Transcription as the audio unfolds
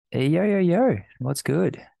Hey, yo, yo, yo, what's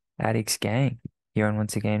good? Addicts Gang. Here on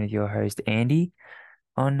once again with your host, Andy,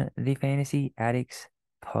 on the Fantasy Addicts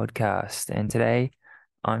podcast. And today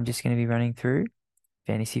I'm just going to be running through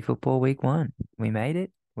Fantasy Football Week 1. We made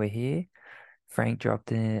it. We're here. Frank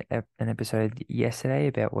dropped an episode yesterday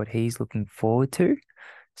about what he's looking forward to.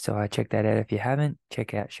 So I checked that out. If you haven't,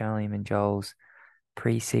 check out Charlie and Joel's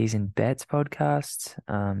preseason bets podcasts.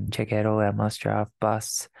 Check out all our must draft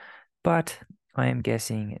busts. But I am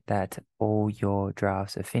guessing that all your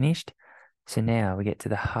drafts are finished. So now we get to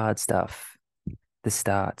the hard stuff, the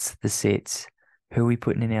starts, the sits, who are we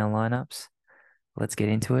putting in our lineups? Let's get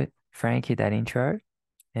into it. Frank, hit that intro.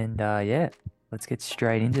 And yeah, let's get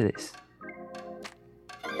straight into this.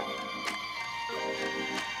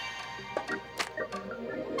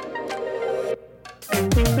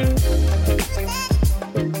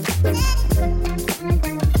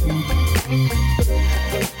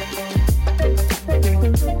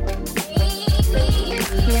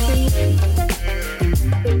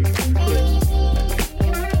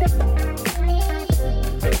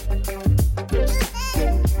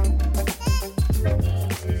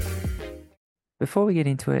 Before we get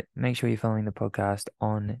into it, make sure you're following the podcast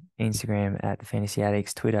on Instagram at the Fantasy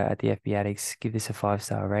Addicts, Twitter at the FB Addicts. Give this a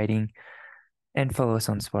 5-star rating and follow us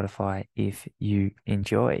on Spotify if you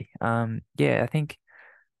enjoy. Yeah, I think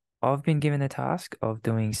I've been given the task of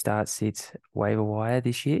doing start sits waiver wire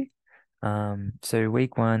this year. So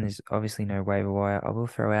week 1 is obviously no waiver wire. I will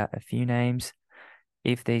throw out a few names.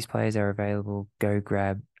 If these players are available, go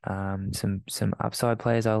grab some upside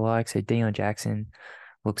players I like. So Deion Jackson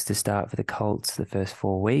looks to start for the Colts the first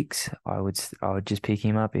 4 weeks. I would just pick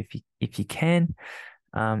him up if you can.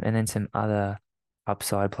 And then some other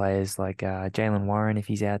upside players like Jalen Warren if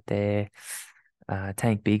he's out there,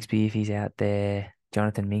 Tank Bigsby if he's out there,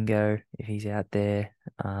 Jonathan Mingo if he's out there,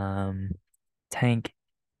 Tank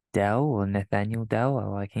Dell or Nathaniel Dell, I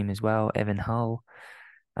like him as well, Evan Hull.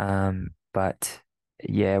 But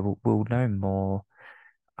yeah, we'll know more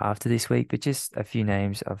after this week, but just a few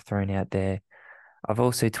names I've thrown out there. I've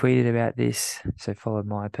also tweeted about this, so follow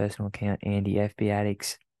my personal account, Andy FB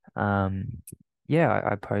Addicts. Yeah,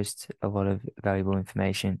 I post a lot of valuable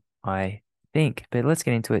information, I think. But let's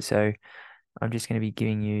get into it. So I'm just going to be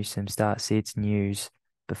giving you some start sits news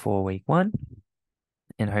before week 1,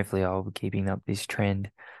 and hopefully I'll be keeping up this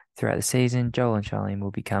trend throughout the season. Joel and Charlene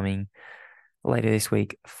will be coming later this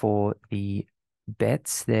week for the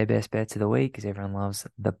bets, their best bets of the week, because everyone loves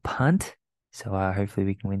the punt. So hopefully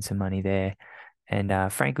we can win some money there.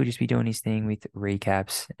 And Frank will just be doing his thing with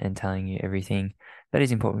recaps and telling you everything that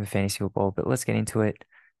is important for fantasy football. But let's get into it.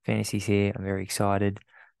 Fantasy's here. I'm very excited.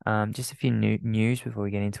 Just a few news before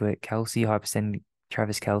we get into it. Travis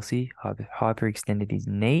Kelce hyperextended his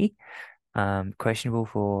knee. Questionable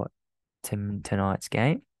for tonight's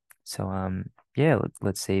game. So yeah,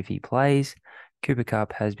 let's see if he plays. Cooper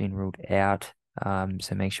Kupp has been ruled out.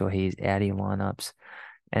 So make sure he is out of your lineups.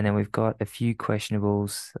 And then we've got a few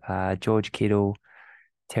questionables, George Kittle,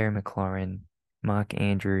 Terry McLaurin, Mark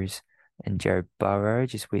Andrews, and Joe Burrow,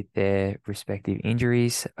 just with their respective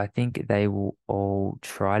injuries. I think they will all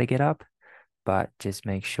try to get up, but just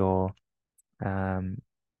make sure um,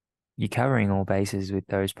 you're covering all bases with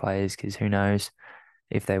those players because who knows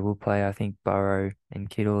if they will play. I think Burrow,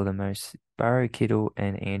 Kittle,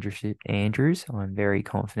 and Andrews. I'm very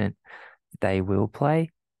confident they will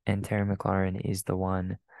play, and Terry McLaurin is the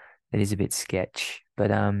one that is a bit sketch.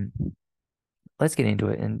 But let's get into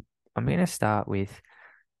it, and I'm going to start with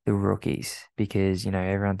the rookies because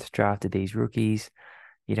everyone's drafted these rookies.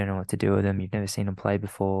 You don't know what to do with them. You've never seen them play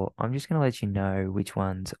before. I'm just going to let you know which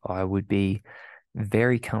ones I would be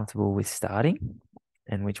very comfortable with starting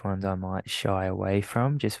and which ones I might shy away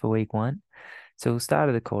from just for week 1. So we'll start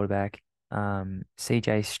at the quarterback.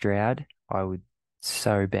 CJ Stroud, I would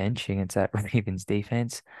so bench against that Ravens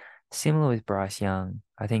defense. Similar with Bryce Young,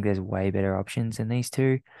 I think there's way better options than these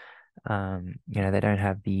two. They don't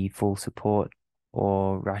have the full support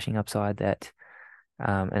or rushing upside that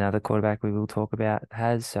another quarterback we will talk about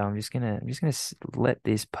has. So I'm just gonna let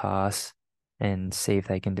this pass and see if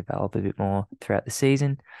they can develop a bit more throughout the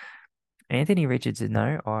season. Anthony Richardson,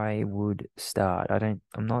 no, I would start. I'm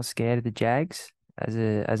not scared of the Jags as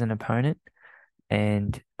an opponent,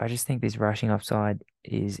 and I just think this rushing upside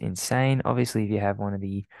is insane. Obviously, if you have one of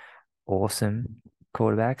the awesome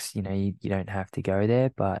quarterbacks, you don't have to go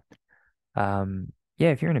there, but yeah,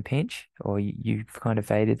 if you're in a pinch or you've kind of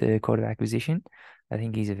faded the quarterback position, I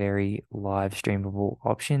think he's a very live streamable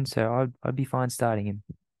option. So I'd be fine starting him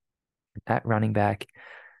at running back.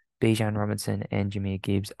 Bijan Robinson and Jahmyr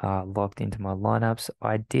Gibbs are locked into my lineups.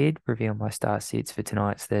 I did reveal my start sits for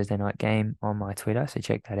tonight's Thursday night game on my Twitter, so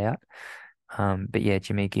check that out. But yeah,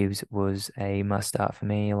 Jahmyr Gibbs was a must start for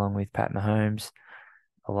me, along with Pat Mahomes,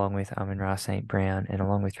 along with Amon-Ra St. Brown, and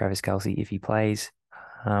along with Travis Kelce if he plays.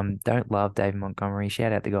 Don't love David Montgomery.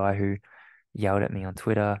 Shout out the guy who yelled at me on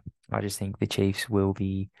Twitter. I just think the Chiefs will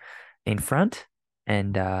be in front,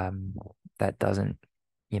 and that doesn't,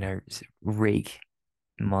 reek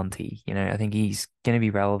Monty. I think he's going to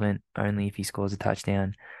be relevant only if he scores a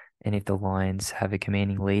touchdown and if the Lions have a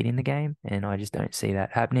commanding lead in the game, and I just don't see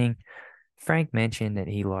that happening. Frank mentioned that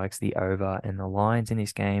he likes the over and the lines in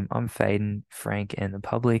this game. I'm fading Frank and the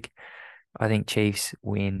public. I think Chiefs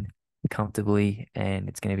win comfortably, and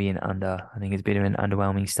it's going to be an under. I think it's a bit of an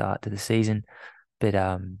underwhelming start to the season, but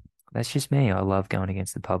that's just me. I love going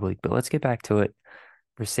against the public. But let's get back to it.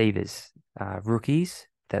 Receivers, rookies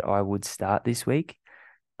that I would start this week.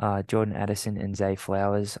 Jordan Addison and Zay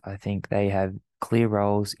Flowers. I think they have clear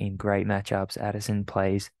roles in great matchups. Addison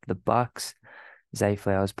plays the Bucks. Zay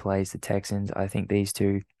Flowers plays the Texans. I think these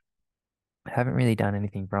two haven't really done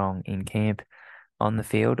anything wrong in camp. On the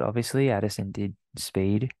field, obviously, Addison did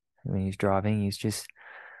speed when he was driving. He's just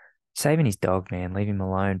saving his dog, man. Leave him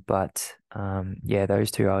alone. But yeah,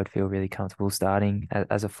 those two I would feel really comfortable starting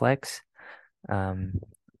as a flex. Um,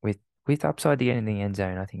 with upside to get in the end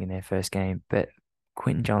zone, I think in their first game. But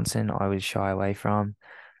Quentin Johnson, I would shy away from.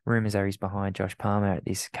 Rumors are he's behind Josh Palmer at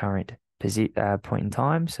this current point in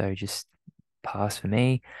time, so just pass for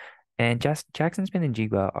me. And just Jackson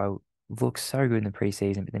Smith-Njigba, I looks so good in the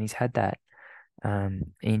preseason, but then he's had that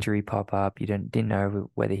injury pop up. You didn't know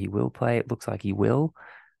whether he will play. It looks like he will.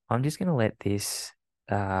 I'm just gonna let this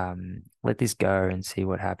go and see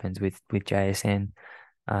what happens with JSN.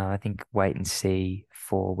 I think wait and see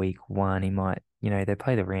for week one. He might, they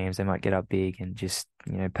play the Rams. They might get up big and just,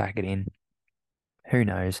 pack it in. Who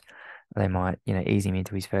knows? They might, ease him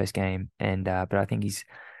into his first game. And but I think he's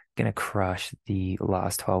gonna crush the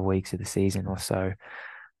last 12 weeks of the season or so.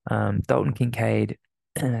 Dalton Kincaid,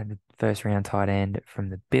 the first round tight end from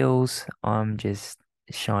the Bills. I'm just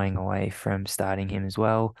shying away from starting him as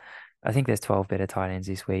well. I think there's 12 better tight ends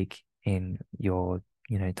this week in your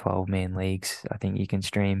 12-man leagues. I think you can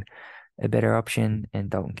stream a better option, and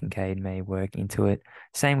Dalton Kincaid may work into it.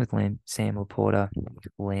 Same with Sam Laporta,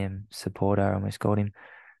 Lamb supporter, I almost called him.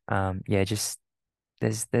 Yeah, just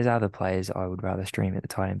there's other players I would rather stream at the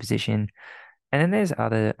tight end position, and then there's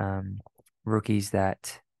other rookies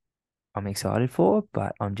that I'm excited for,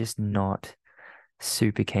 but I'm just not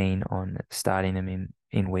super keen on starting them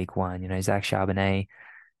in week one. Zach Charbonnet,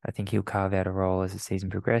 I think he'll carve out a role as the season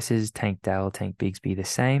progresses. Tank Dell, Tank Bigsby the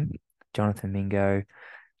same. Jonathan Mingo,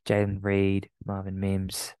 Jalen Reed, Marvin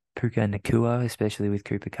Mims, Puka Nakua, especially with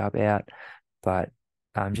Cooper Kupp out. But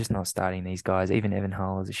I'm just not starting these guys. Even Evan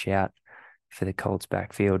Hull is a shout for the Colts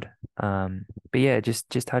backfield. But yeah, just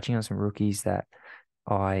touching on some rookies that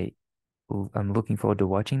I'm looking forward to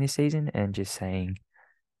watching this season and just saying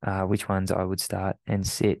which ones I would start and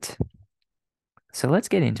sit. So let's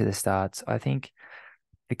get into the starts. I think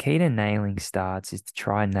the key to nailing starts is to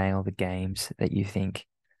try and nail the games that you think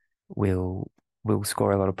will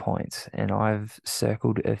score a lot of points. And I've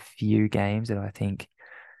circled a few games that I think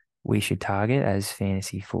we should target as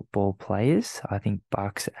fantasy football players. I think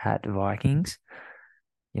Bucks at Vikings.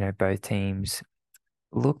 Both teams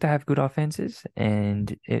look to have good offenses,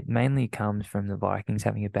 and it mainly comes from the Vikings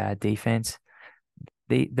having a bad defense.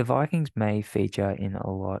 The Vikings may feature in a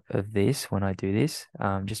lot of this when I do this,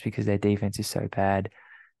 just because their defense is so bad,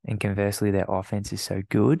 and conversely their offense is so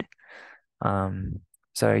good.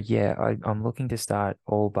 So yeah, I'm looking to start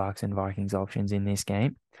all Bucks and Vikings options in this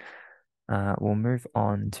game. We'll move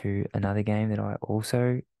on to another game that I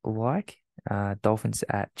also like. Dolphins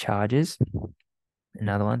at Chargers.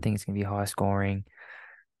 Another one. I think it's going to be high scoring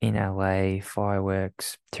in LA.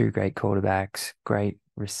 Fireworks. Two great quarterbacks. Great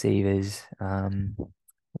receivers.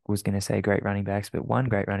 Was going to say great running backs, but one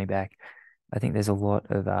great running back. I think there's a lot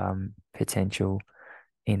of potential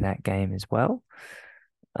in that game as well.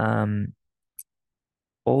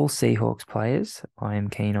 All Seahawks players I am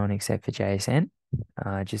keen on except for JSN.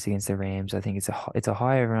 Just against the Rams, I think it's a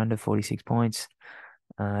high over under 46 points.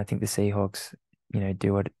 I think the Seahawks,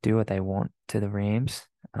 do what they want to the Rams.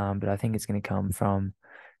 But I think it's going to come from,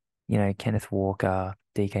 Kenneth Walker,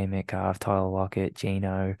 DK Metcalf, Tyler Lockett,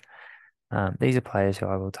 Geno. These are players who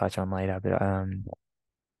I will touch on later, but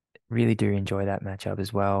really do enjoy that matchup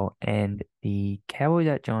as well. And the Cowboys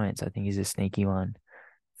at Giants, I think, is a sneaky one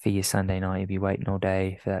for your Sunday night. You'll be waiting all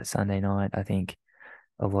day for that Sunday night. I think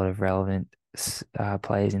a lot of relevant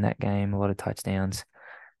players in that game, a lot of touchdowns.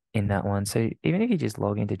 in that one. So even if you just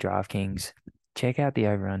log into DraftKings, check out the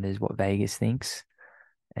over-unders, what Vegas thinks,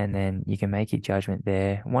 and then you can make your judgment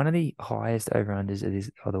there. One of the highest over-unders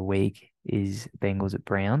of the week is Bengals at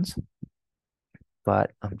Browns,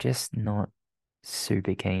 but I'm just not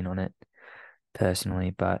super keen on it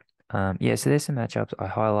personally. But yeah, so there's some matchups I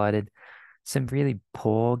highlighted, some really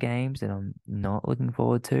poor games that I'm not looking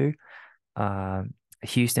forward to. Um,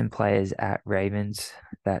 Houston players at Ravens,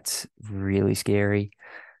 that's really scary.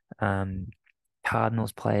 Um,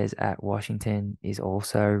 Cardinals players at Washington is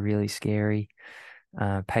also really scary.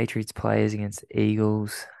 Patriots players against the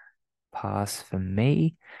Eagles, pass for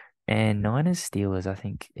me. And Niners Steelers, I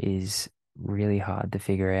think, is really hard to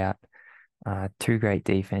figure out. Two great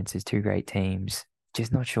defenses, two great teams.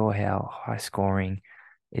 Just not sure how high scoring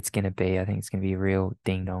it's going to be. I think it's going to be a real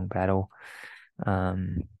ding dong battle.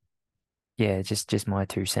 Um, yeah, just my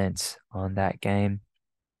 2 cents on that game.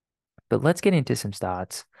 But let's get into some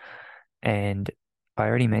starts. And I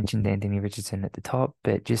already mentioned Anthony Richardson at the top,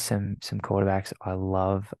 but just some quarterbacks I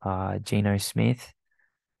love Geno Smith,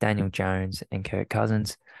 Daniel Jones, and Kirk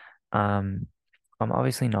Cousins. Um, I'm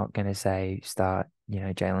obviously not going to say start,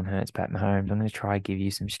 Jalen Hurts, Pat Mahomes. I'm going to try to give you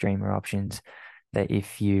some streamer options that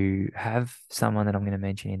if you have someone that I'm going to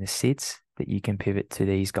mention in the sits, that you can pivot to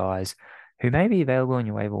these guys who may be available in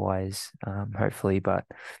your waiver wires, hopefully. But,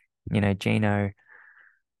 Geno,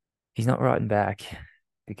 he's not writing back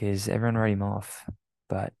because everyone wrote him off,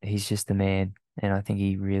 but he's just the man. And I think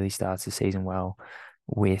he really starts the season well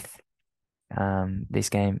with this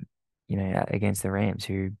game, against the Rams,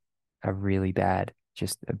 who are really bad,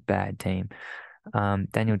 just a bad team.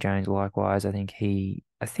 Daniel Jones, likewise, I think he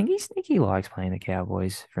sneaky likes playing the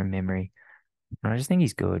Cowboys from memory. And I just think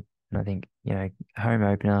he's good. And I think, home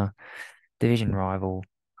opener, division rival,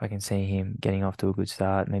 I can see him getting off to a good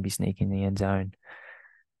start, maybe sneaking in the end zone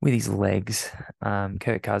with his legs.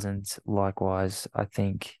 Kirk Cousins, likewise, I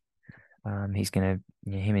think he's gonna,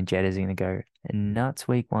 him and Jettas are gonna go nuts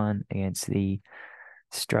week 1 against the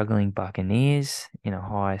struggling Buccaneers in a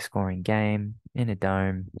high scoring game in a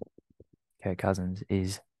dome. Kirk Cousins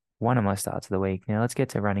is one of my starts of the week. Now let's get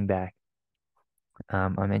to running back. I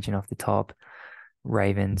mentioned off the top,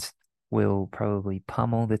 Ravens will probably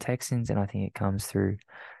pummel the Texans, and I think it comes through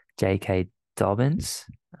J.K. Dobbins.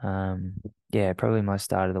 Um, yeah, probably my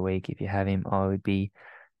start of the week. If you have him, I would be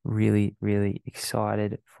really, really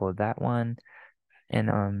excited for that one.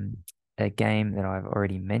 And a game that I've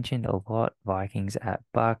already mentioned a lot, Vikings at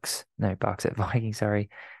Bucks. No, Bucks at Vikings, sorry.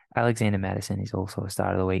 Alexander Madison is also a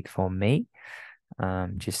start of the week for me.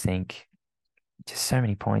 Just think just so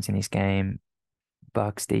many points in this game.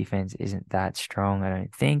 Bucks defense isn't that strong, I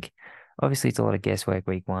don't think. Obviously, it's a lot of guesswork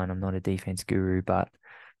week 1. I'm not a defense guru, but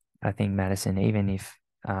I think Madison, even if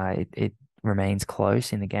it remains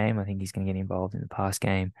close in the game, I think he's going to get involved in the pass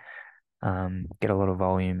game, get a lot of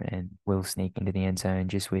volume, and will sneak into the end zone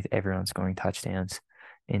just with everyone scoring touchdowns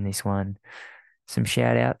in this one. Some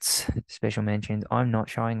shout outs, special mentions. I'm not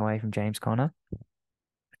shying away from James Conner,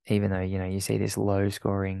 even though, you see this low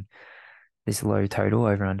total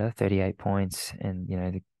over under 38 points, and,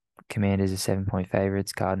 the Commanders are 7-point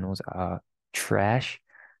favorites. Cardinals are trash.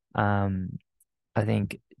 Um, I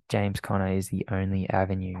think James Conner is the only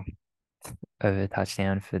avenue of a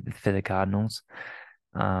touchdown for the Cardinals.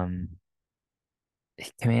 Um,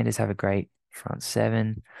 Commanders have a great front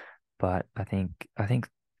seven, but I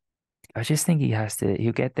just think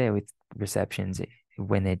he'll get there with receptions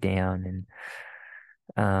when they're down.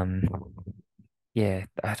 And um yeah,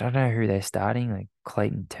 I don't know who they're starting, like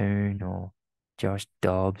Clayton Tune or Josh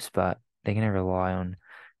Dobbs, but they're gonna rely on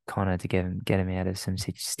Connor to get him out of some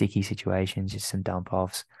sticky situations, just some dump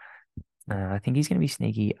offs. I think he's gonna be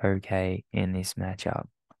sneaky okay in this matchup.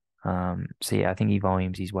 So yeah, I think he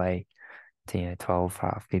volumes his way to 12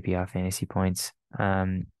 half PPR fantasy points.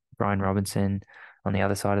 Brian Robinson on the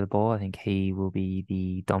other side of the ball, I think he will be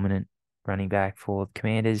the dominant running back for the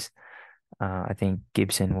Commanders. I think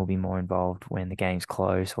Gibson will be more involved when the game's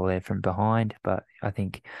close or they're from behind, but I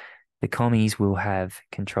think the commies will have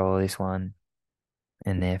control of this one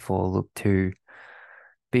and therefore look to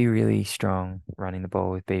be really strong running the ball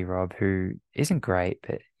with B Rob, who isn't great,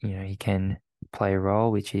 but he can play a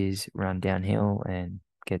role which is run downhill and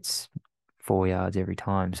gets 4 yards every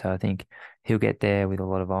time. So I think he'll get there with a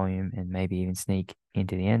lot of volume and maybe even sneak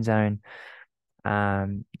into the end zone.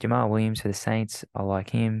 Jamal Williams for the Saints, I like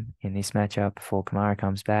him in this matchup before Kamara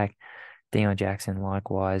comes back. Deion Jackson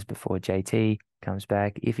likewise before JT comes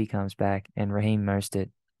back, if he comes back, and Raheem Mostert,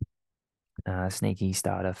 sneaky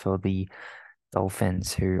starter for the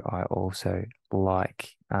Dolphins, who I also like.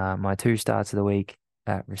 My 2 starts of the week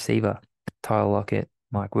at receiver, Tyler Lockett,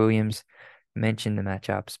 Mike Williams. mentioned the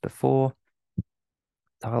matchups before.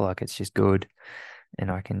 I feel like it's just good,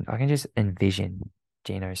 and I can just envision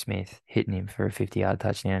Geno Smith hitting him for a 50-yard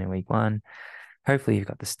touchdown in week one. Hopefully you've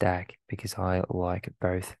got the stack because I like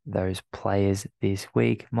both those players this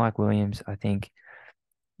week. Mike Williams, I think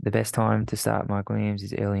the best time to start Mike Williams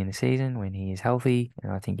is early in the season when he is healthy,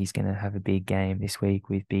 and I think he's going to have a big game this week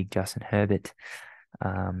with big Justin Herbert.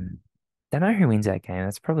 Um, don't know who wins that game.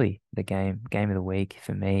 That's probably the game of the week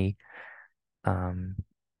for me. Um,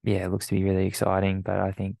 yeah, it looks to be really exciting, but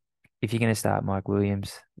I think if you're going to start Mike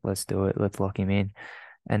Williams, let's do it. Let's lock him in.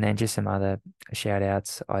 And then just some other shout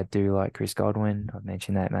outs. I do like Chris Godwin. I've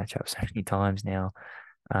mentioned that matchup so many times now.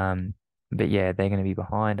 Um, but yeah, they're going to be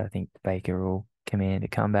behind. I think Baker will command a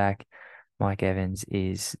comeback. Mike Evans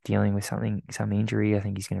is dealing with some injury. I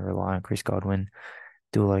think he's going to rely on Chris Godwin,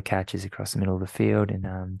 do a lot of catches across the middle of the field,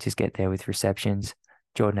 and just get there with receptions.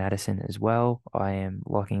 Jordan Addison as well. I am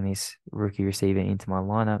locking this rookie receiver into my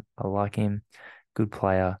lineup. I like him. Good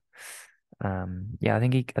player. Yeah, I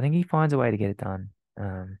think he finds a way to get it done.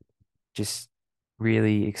 Just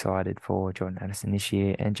really excited for Jordan Addison this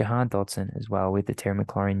year and Jahan Dotson as well with the Terry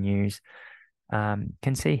McLaurin news.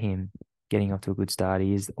 Can see him getting off to a good start.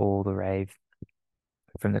 He is all the rave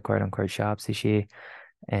from the quote unquote sharps this year.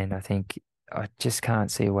 And I think I just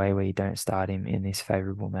can't see a way where you don't start him in this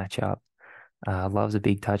favorable matchup. Loves a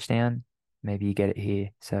big touchdown. Maybe you get it here.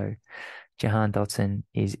 So Jahan Dotson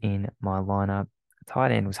is in my lineup.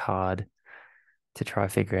 Tight end was hard to try to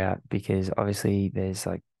figure out because obviously there's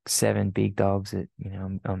like seven big dogs that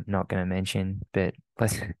I'm not going to mention, but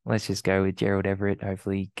let's just go with Gerald Everett.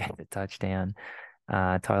 Hopefully get the touchdown.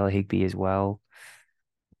 Tyler Higbee as well.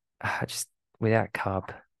 Just without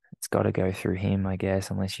Cup, it's got to go through him, I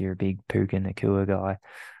guess, unless you're a big Puka Nakua guy.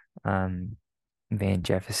 Um, Van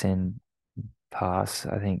Jefferson pass.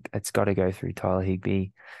 I think it's got to go through Tyler Higbee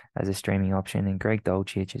as a streaming option and Greg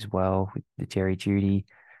Dolchich as well with the Jerry Judy.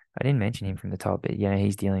 I didn't mention him from the top, but yeah,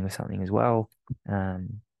 he's dealing with something as well.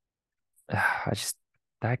 Um, I just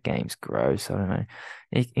that game's gross. I don't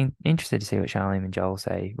know. Interested to see what Charlene and Joel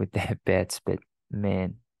say with their bets, but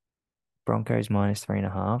man, Broncos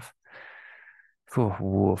 -3.5. Oh,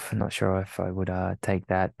 woof. Not sure if I would take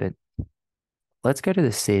that, but let's go to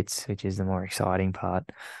the sits, which is the more exciting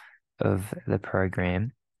part of the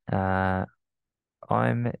program. Uh,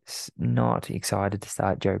 not excited to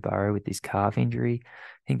start Joe Burrow with this calf injury.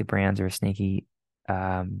 I think the Browns are a sneaky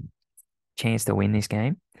um, chance to win this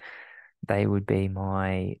game. They would be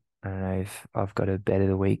I don't know if I've got a bet of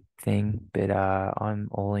the week thing, but I'm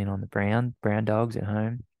all in on the Brown Dogs at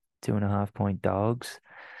home, 2.5 point dogs,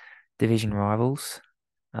 division rivals.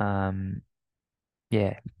 Um,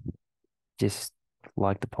 yeah, just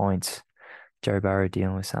like the points. Joe Burrow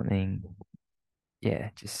dealing with something,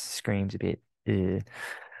 yeah, just screams a bit. Ugh.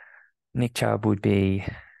 Nick Chubb would be,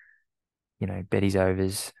 bet his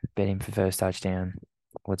overs, bet him for first touchdown.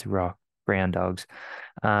 Let's rock. Brown Dogs.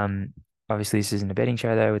 Um, Obviously this isn't a betting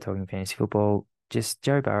show though. We're talking fantasy football. Just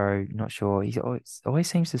Joe Burrow, not sure. He's always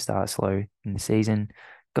seems to start slow in the season.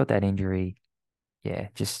 Got that injury. Yeah,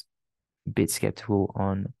 just a bit skeptical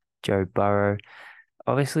on Joe Burrow.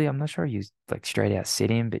 Obviously, I'm not sure you like straight out sit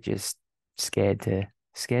him, but just scared to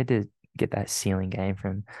get that ceiling game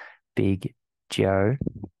from Big Joe.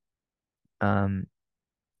 Um,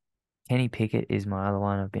 Kenny Pickett is my other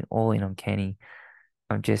one. I've been all in on Kenny.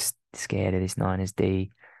 I'm just scared of this Niners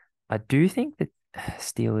D. I do think that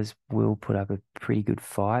Steelers will put up a pretty good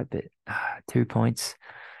fight, but 2 points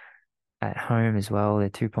at home as well. They're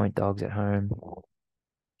 2 point dogs at home.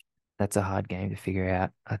 That's a hard game to figure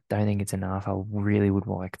out. I don't think it's enough. I really would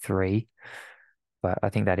like three, but I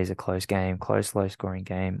think that is a close game, close, low scoring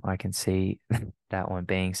game. I can see that one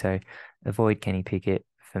being so. Avoid Kenny Pickett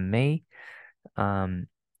for me. Um,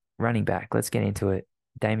 Running back, let's get into it.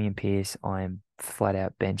 Damian Pierce, I am flat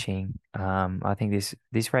out benching. I think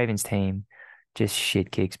this Ravens team just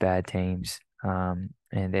shit kicks bad teams. And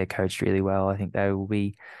they're coached really well. I think they will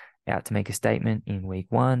be out to make a statement in week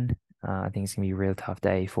one. I think it's gonna be a real tough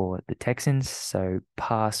day for the Texans. So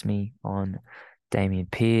pass me on Damian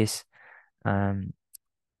Pierce. Um,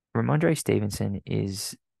 Ramondre Stevenson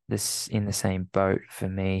is this in the same boat for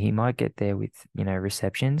me. He might get there with,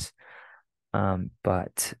 receptions.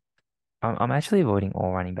 But I'm actually avoiding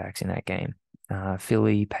all running backs in that game.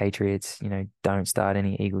 Philly, Patriots, don't start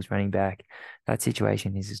any Eagles running back. That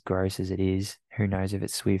situation is as gross as it is. Who knows if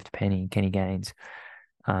it's Swift, Penny, Kenny Gaines.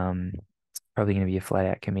 It's probably going to be a flat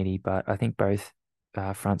out committee, but I think both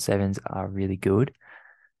front sevens are really good.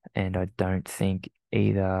 And I don't think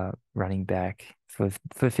either running back for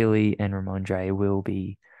Philly and Ramondre will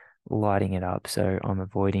be lighting it up. So I'm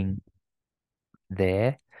avoiding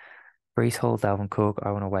there. Breece Hall, Dalvin Cook,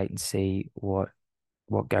 I want to wait and see what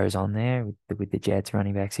goes on there with the Jets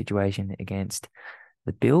running back situation against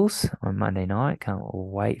the Bills on Monday night. Can't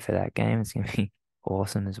wait for that game. It's going to be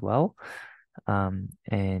awesome as well.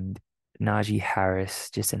 And Najee Harris,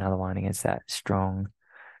 just another one against that strong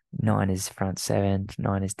Niners front seven.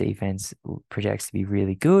 Niners defense projects to be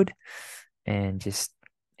really good. And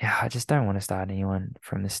yeah, I just don't want to start anyone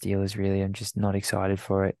from the Steelers, really. I'm just not excited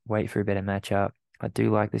for it. Wait for a better matchup. I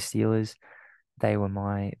do like the Steelers. They were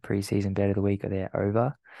my preseason bet of the week, or they're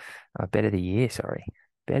over. Bet of the year, sorry.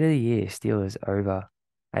 Bet of the year, Steelers over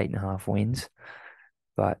 8.5 wins.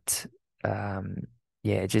 But um,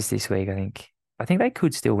 yeah, just this week, I think they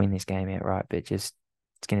could still win this game outright, but just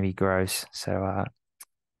it's going to be gross. So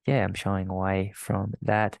yeah, I'm shying away from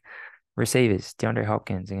that. Receivers, DeAndre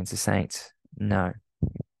Hopkins against the Saints. No.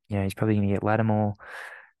 He's probably going to get Lattimore.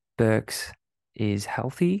 Burks is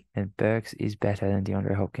healthy, and Burks is better than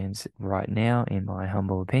DeAndre Hopkins right now, in my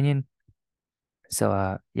humble opinion.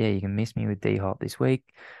 So, yeah, you can miss me with D-Hop this week.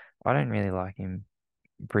 I don't really like him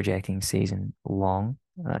projecting season long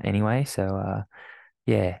anyway. So,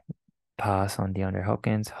 yeah, pass on DeAndre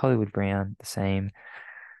Hopkins. Hollywood Brown, the same.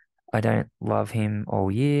 I don't love him all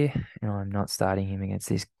year, and I'm not starting him against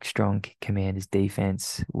this strong Commanders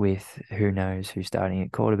defense with who knows who's starting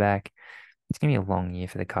at quarterback. It's going to be a long year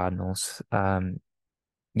for the Cardinals.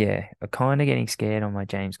 Yeah, I'm kind of getting scared on my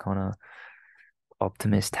James Conner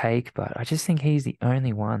optimist take, but I just think he's the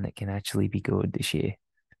only one that can actually be good this year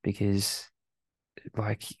because,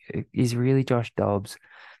 like, is really Josh Dobbs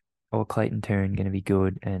or Clayton Tune going to be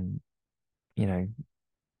good and, you know,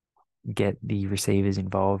 get the receivers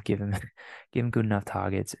involved, give them give them good enough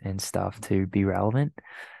targets and stuff to be relevant?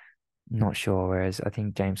 Not sure. Whereas I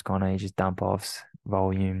think James Conner, just dump offs,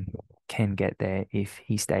 volume, can get there if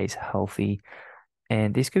he stays healthy.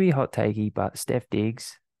 And this could be hot takey, but Steph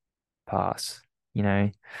Diggs, pass. You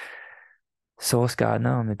know, Sauce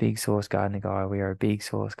Gardner, I'm a big Sauce Gardner guy. We are a big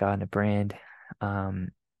Sauce Gardner brand. Um,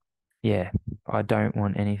 yeah, I don't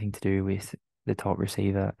want anything to do with the top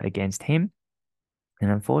receiver against him.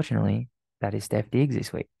 And unfortunately, that is Steph Diggs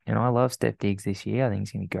this week. And I love Steph Diggs this year. I think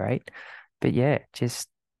he's going to be great. But yeah, just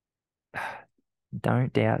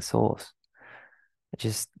don't doubt Sauce.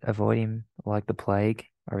 Just avoid him like the plague.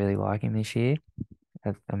 I really like him this year.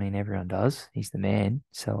 I mean, everyone does. He's the man.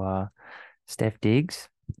 So, Steph Diggs,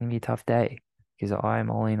 it's gonna be a tough day because I am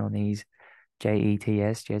all in on these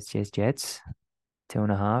Jets, Jets,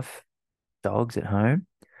 2.5 dogs at home.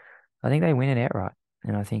 I think they win it outright,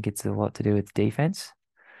 and I think it's a lot to do with defense.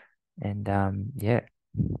 And yeah,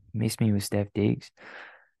 miss me with Steph Diggs.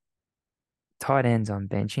 Tight ends I'm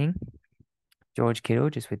benching. George Kittle,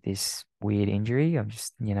 just with this weird injury. I'm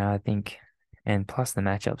just, I think, and plus the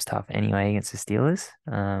matchup's tough anyway against the Steelers.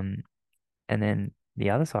 And then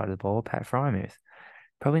the other side of the ball, Pat Freiermuth.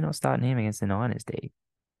 Probably not starting him against the Niners D.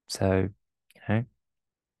 So, I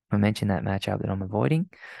mentioned that matchup that I'm avoiding.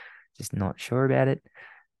 Just not sure about it.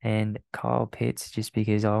 And Kyle Pitts, just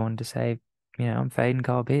because I wanted to say, I'm fading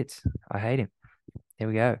Kyle Pitts. I hate him. There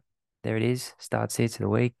we go. There it is. Start sits of the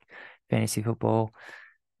week. Fantasy football.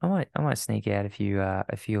 I might sneak out a few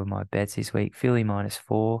of my bets this week. Philly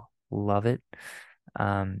 -4. Love it.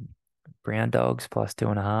 Um, Brown Dogs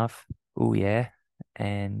 +2.5. Oh yeah.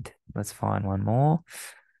 And let's find one more.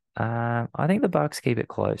 I think the Bucks keep it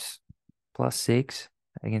close. +6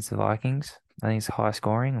 against the Vikings. I think it's high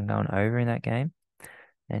scoring. I'm going over in that game.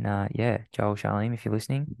 And yeah, Joel Charlene, if you're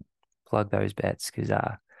listening, plug those bets because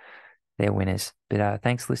they're winners. But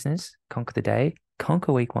thanks, listeners. Conquer the day,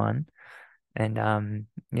 conquer week one, and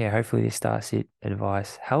yeah, hopefully this start sit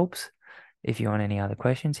advice helps. If you want any other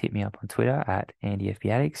questions, hit me up on Twitter at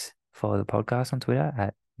AndyFBAddicts. Follow the podcast on Twitter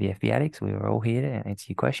at the FB Addicts. We are all here to answer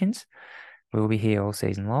your questions. We will be here all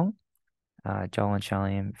season long. Joel and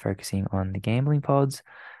Charlie focusing on the gambling pods.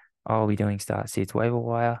 I'll be doing start sits waiver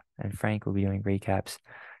wire, and Frank will be doing recaps.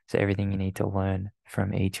 So everything you need to learn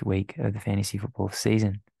from each week of the fantasy football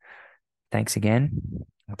season. Thanks again.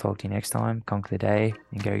 I'll talk to you next time. Conquer the day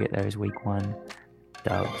and go get those week one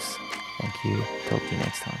dubs. Thank you. Talk to you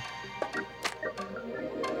next time.